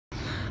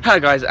Hello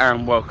guys,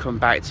 and welcome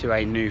back to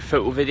a new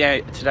football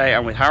video. Today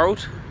I'm with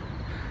Harold,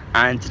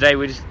 and today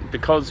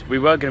because we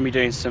were going to be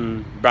doing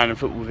some random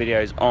football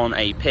videos on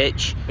a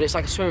pitch, but it's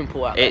like a swimming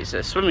pool out there. It's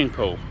a swimming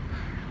pool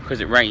because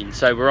it rained,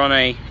 so we're on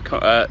a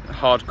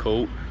hard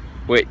court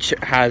which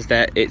has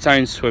its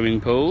own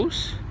swimming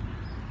pools.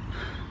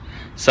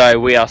 So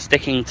we are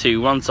sticking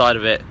to one side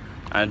of it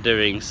and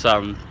doing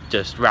some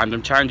just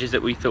random challenges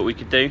that we thought we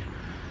could do.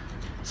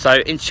 So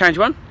into challenge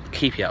one,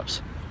 keepy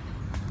ups.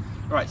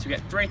 Right, so we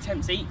get 3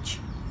 attempts each.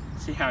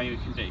 See how many we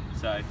can do.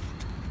 So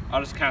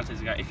I'll just count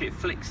as I go. If it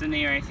flicks the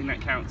knee or anything,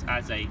 that counts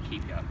as a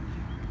keepy up.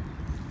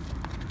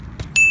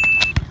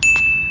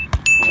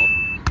 4,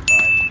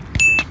 5,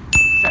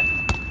 6,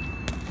 7.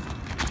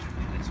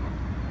 This one.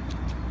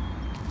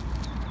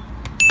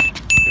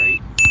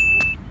 3,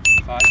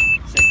 4, 5,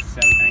 6,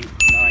 7, 8,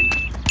 9,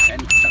 10,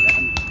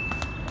 11.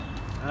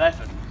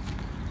 11.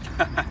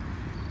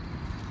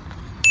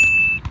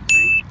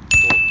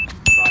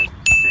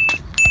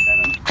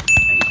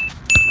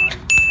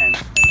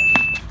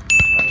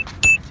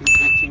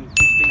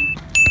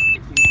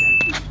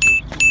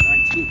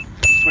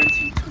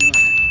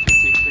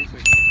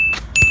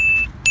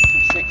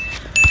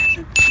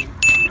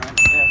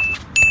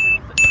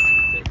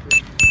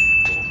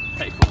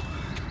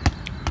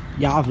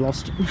 Yeah, I've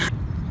lost.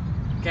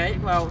 Okay,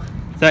 well...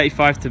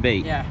 35 to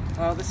beat. Yeah,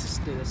 well, let's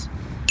do this.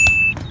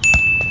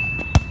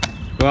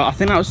 Well, I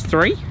think that was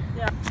 3.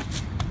 Yeah.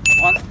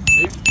 1,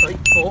 2, 3,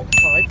 4,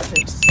 5,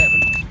 6,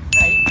 7,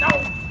 8. No!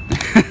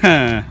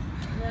 Yeah.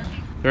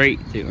 3,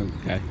 2, 1,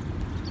 okay.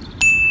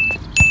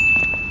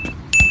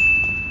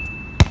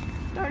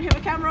 Don't hit the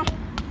camera.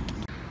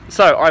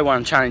 So I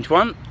won challenge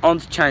 1. On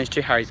to challenge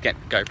 2. Harry's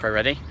getting GoPro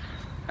ready.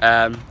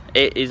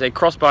 It is a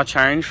crossbar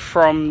challenge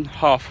from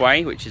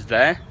halfway, which is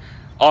there,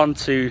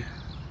 onto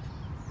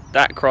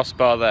that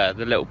crossbar there,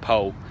 the little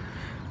pole,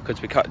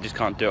 because we just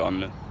can't do it on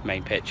the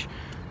main pitch.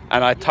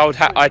 And I told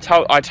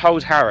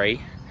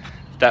Harry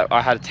that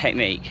I had a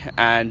technique,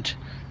 and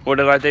what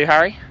did I do,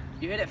 Harry?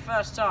 You hit it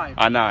first time.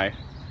 I know.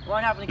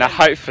 Won't happen again. Now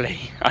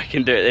hopefully I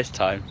can do it this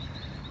time.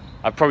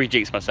 I've probably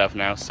jinxed myself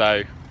now,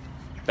 so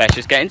let's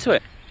just get into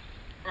it.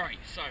 Right,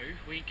 so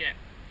we get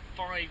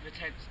 5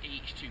 attempts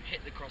each to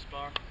hit the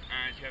crossbar,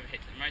 and whoever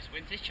hits it the most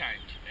wins this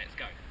challenge. Let's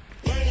go.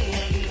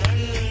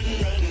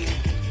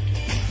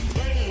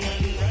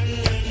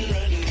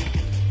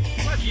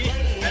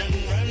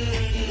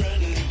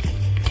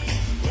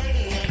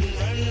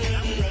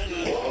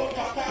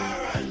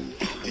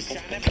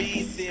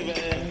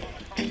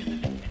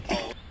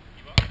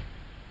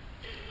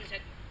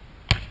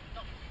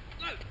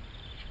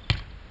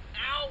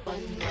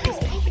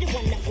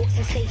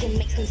 Stage and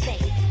makes them say,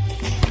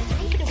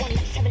 I'm the one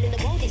that's traveling the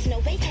world, it's no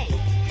vacay.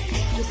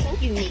 I'm so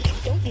unique,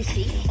 don't you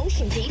see?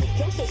 Ocean deep,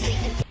 flow so sweet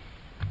and...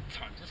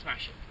 Time to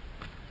smash it.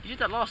 You did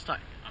that last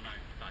time. I know,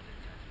 but I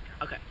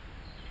didn't. Okay.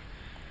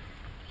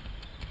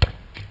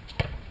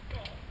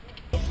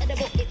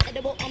 It's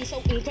edible, I'm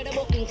so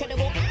incredible,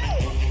 incredible.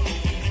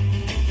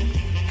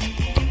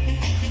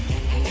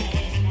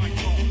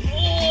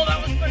 Oh, that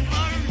was so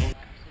close!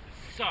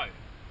 So,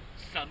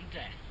 sudden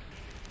death.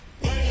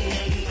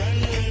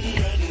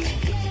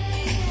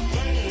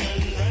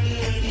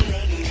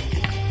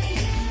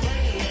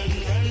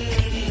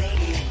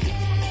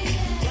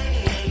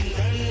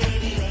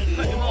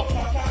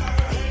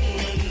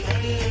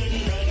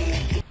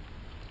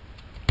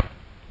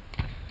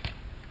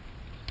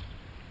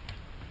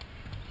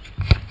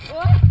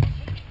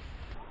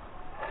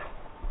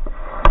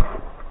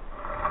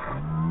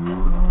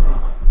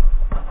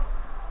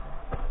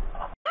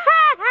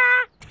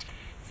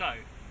 So,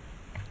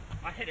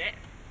 I hit it,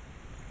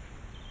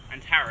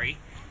 and Harry,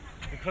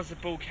 because the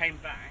ball came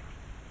back,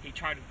 he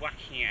tried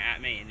whacking it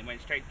at me and it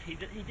went straight. He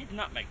did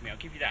nutmeg me, I'll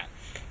give you that,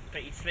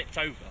 but he slipped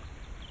over,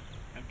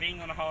 and being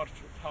on a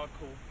hardcore floor,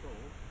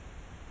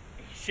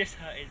 he's just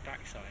hurt his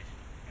backside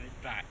and his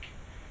back,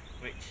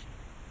 which,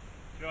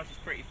 to be honest, is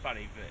pretty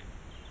funny, but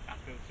I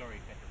feel sorry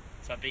for him.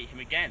 So I beat him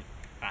again.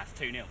 That's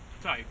 2-0.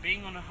 So,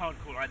 being on a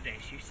hardcore like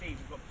this, you see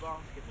we've got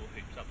basketball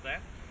hoops up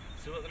there.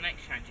 So what the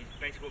next challenge is,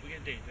 basically what we're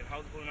going to do is we're going to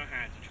hold the ball in our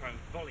hands and try and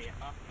volley it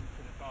up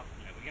into the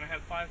basket. We're going to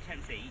have 5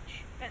 attempts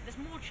each. There's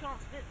more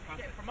chance of it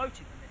getting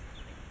promoted than this,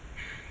 actually.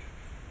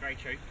 Very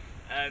true.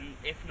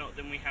 If not,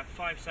 then we have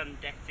 5 sudden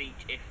deaths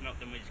each. If not,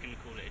 then we're just going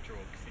to call it a draw,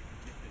 because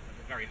this is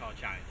a very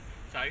hard challenge.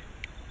 So,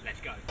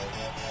 let's go.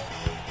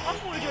 I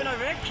thought we were doing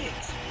overhead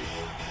kicks.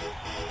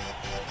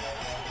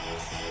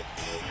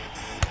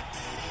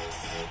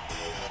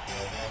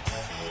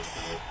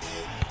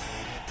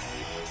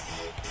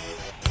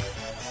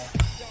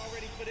 Y'all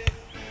ready for this?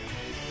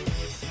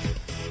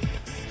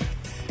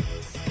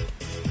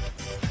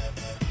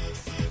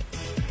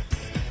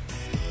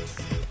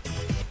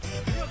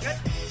 You're good.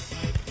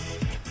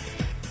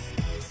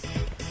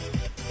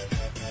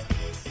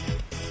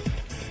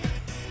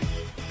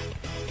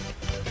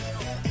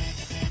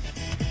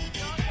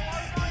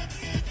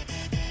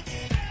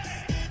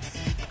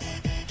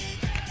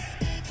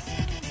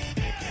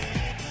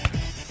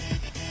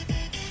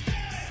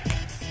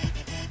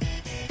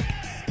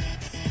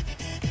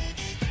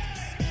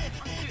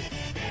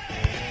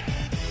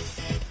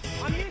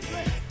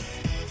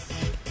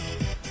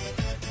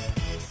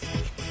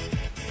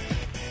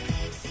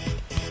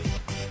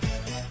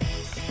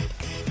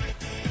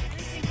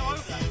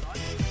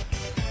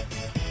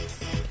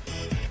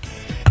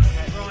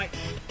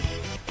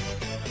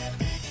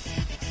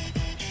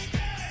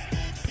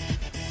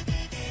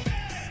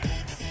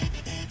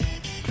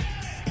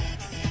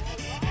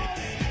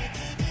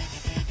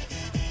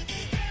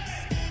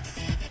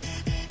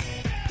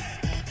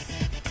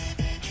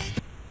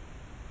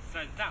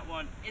 that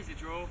one is a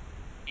draw.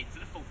 Into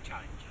the fourth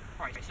challenge.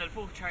 Right, so the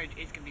fourth challenge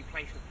is going to be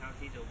placement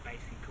penalties, or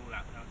basically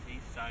call-out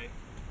penalties. So,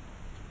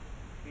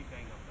 who's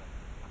going off first?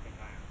 I think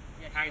I am.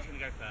 Yes, Harry's going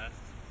to go first.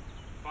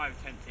 5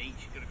 attempts each.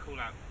 You're going to call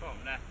out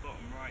bottom left,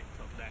 bottom right,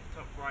 top left,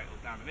 top right, or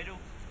down the middle.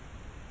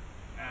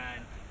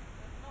 And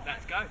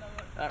let's go.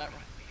 Right.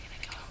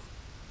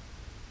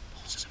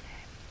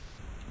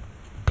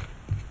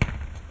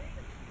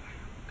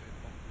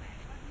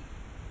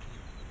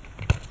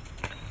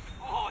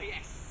 Oh,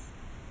 yes!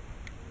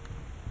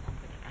 I'm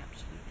going to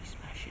absolutely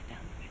smash it down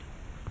the middle.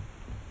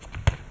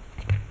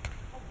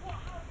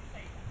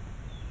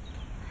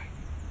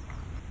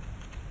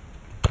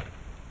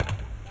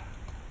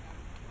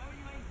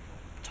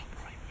 Top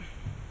right.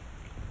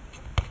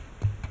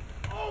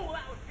 Oh,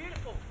 that was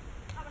beautiful!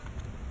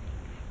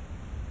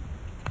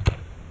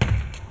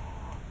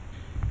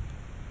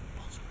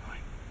 Bottom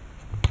right.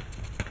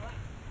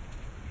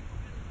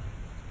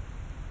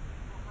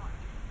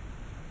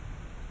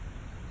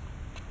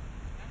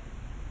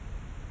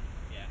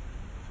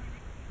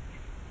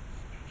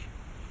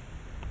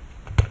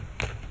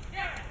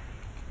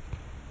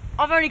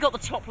 I've only got the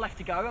top left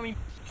to go. I mean,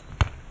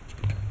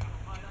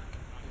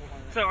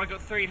 So I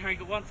got 3 and Harry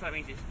got 1, so that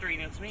means it's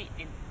 3-0 to me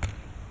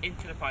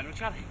into the final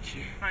challenge.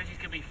 Challenge is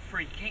going to be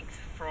free kicks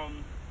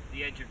from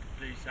the edge of the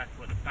blue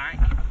circle at the back.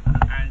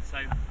 And so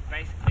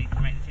basically,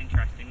 to make this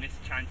interesting, this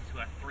challenge is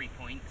worth 3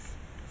 points.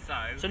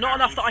 So not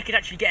enough that I could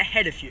actually get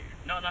ahead of you.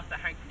 Not enough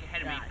that Harry can get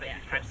ahead of me, Yeah, but yeah, he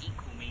of can course.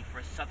 equal me for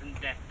a sudden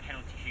death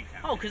penalty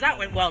shootout. Oh, because that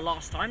went well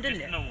last time, didn't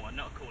Just it? a normal one,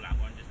 not a call-out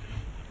one, just a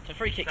normal one. So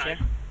free kicks, So, yeah?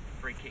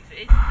 free kicks it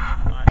is.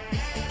 Right.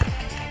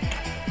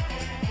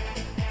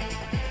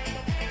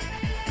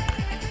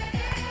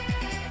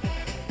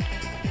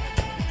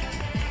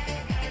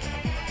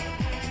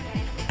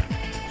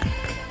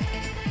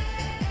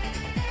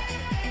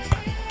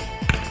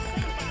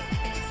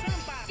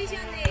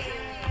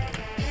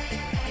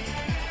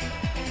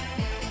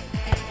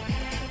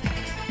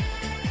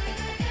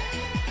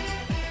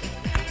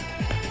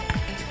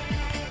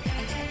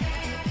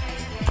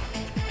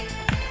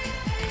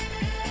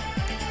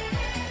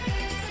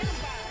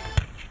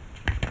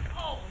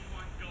 Oh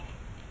my god.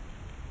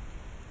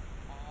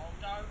 Oh,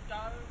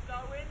 don't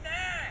go in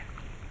there!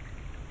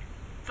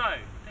 So,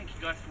 thank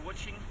you guys for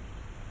watching.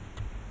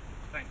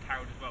 Thanks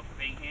Harold as well for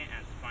being here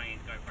and supplying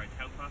his GoPro to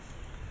help us.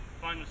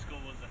 Final score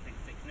was, I think,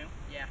 6-0.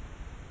 Yeah.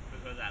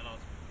 Because that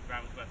last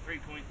round was worth 3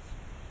 points.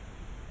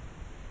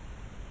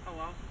 Oh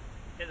well.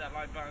 Hit that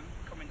like button,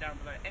 comment down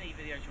below any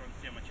videos you want to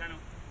see on my channel.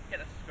 Hit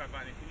that subscribe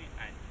button if you're new,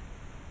 and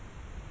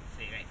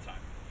see you next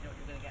time. You know what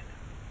you're going to get now?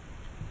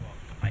 What?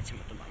 Item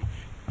of the month.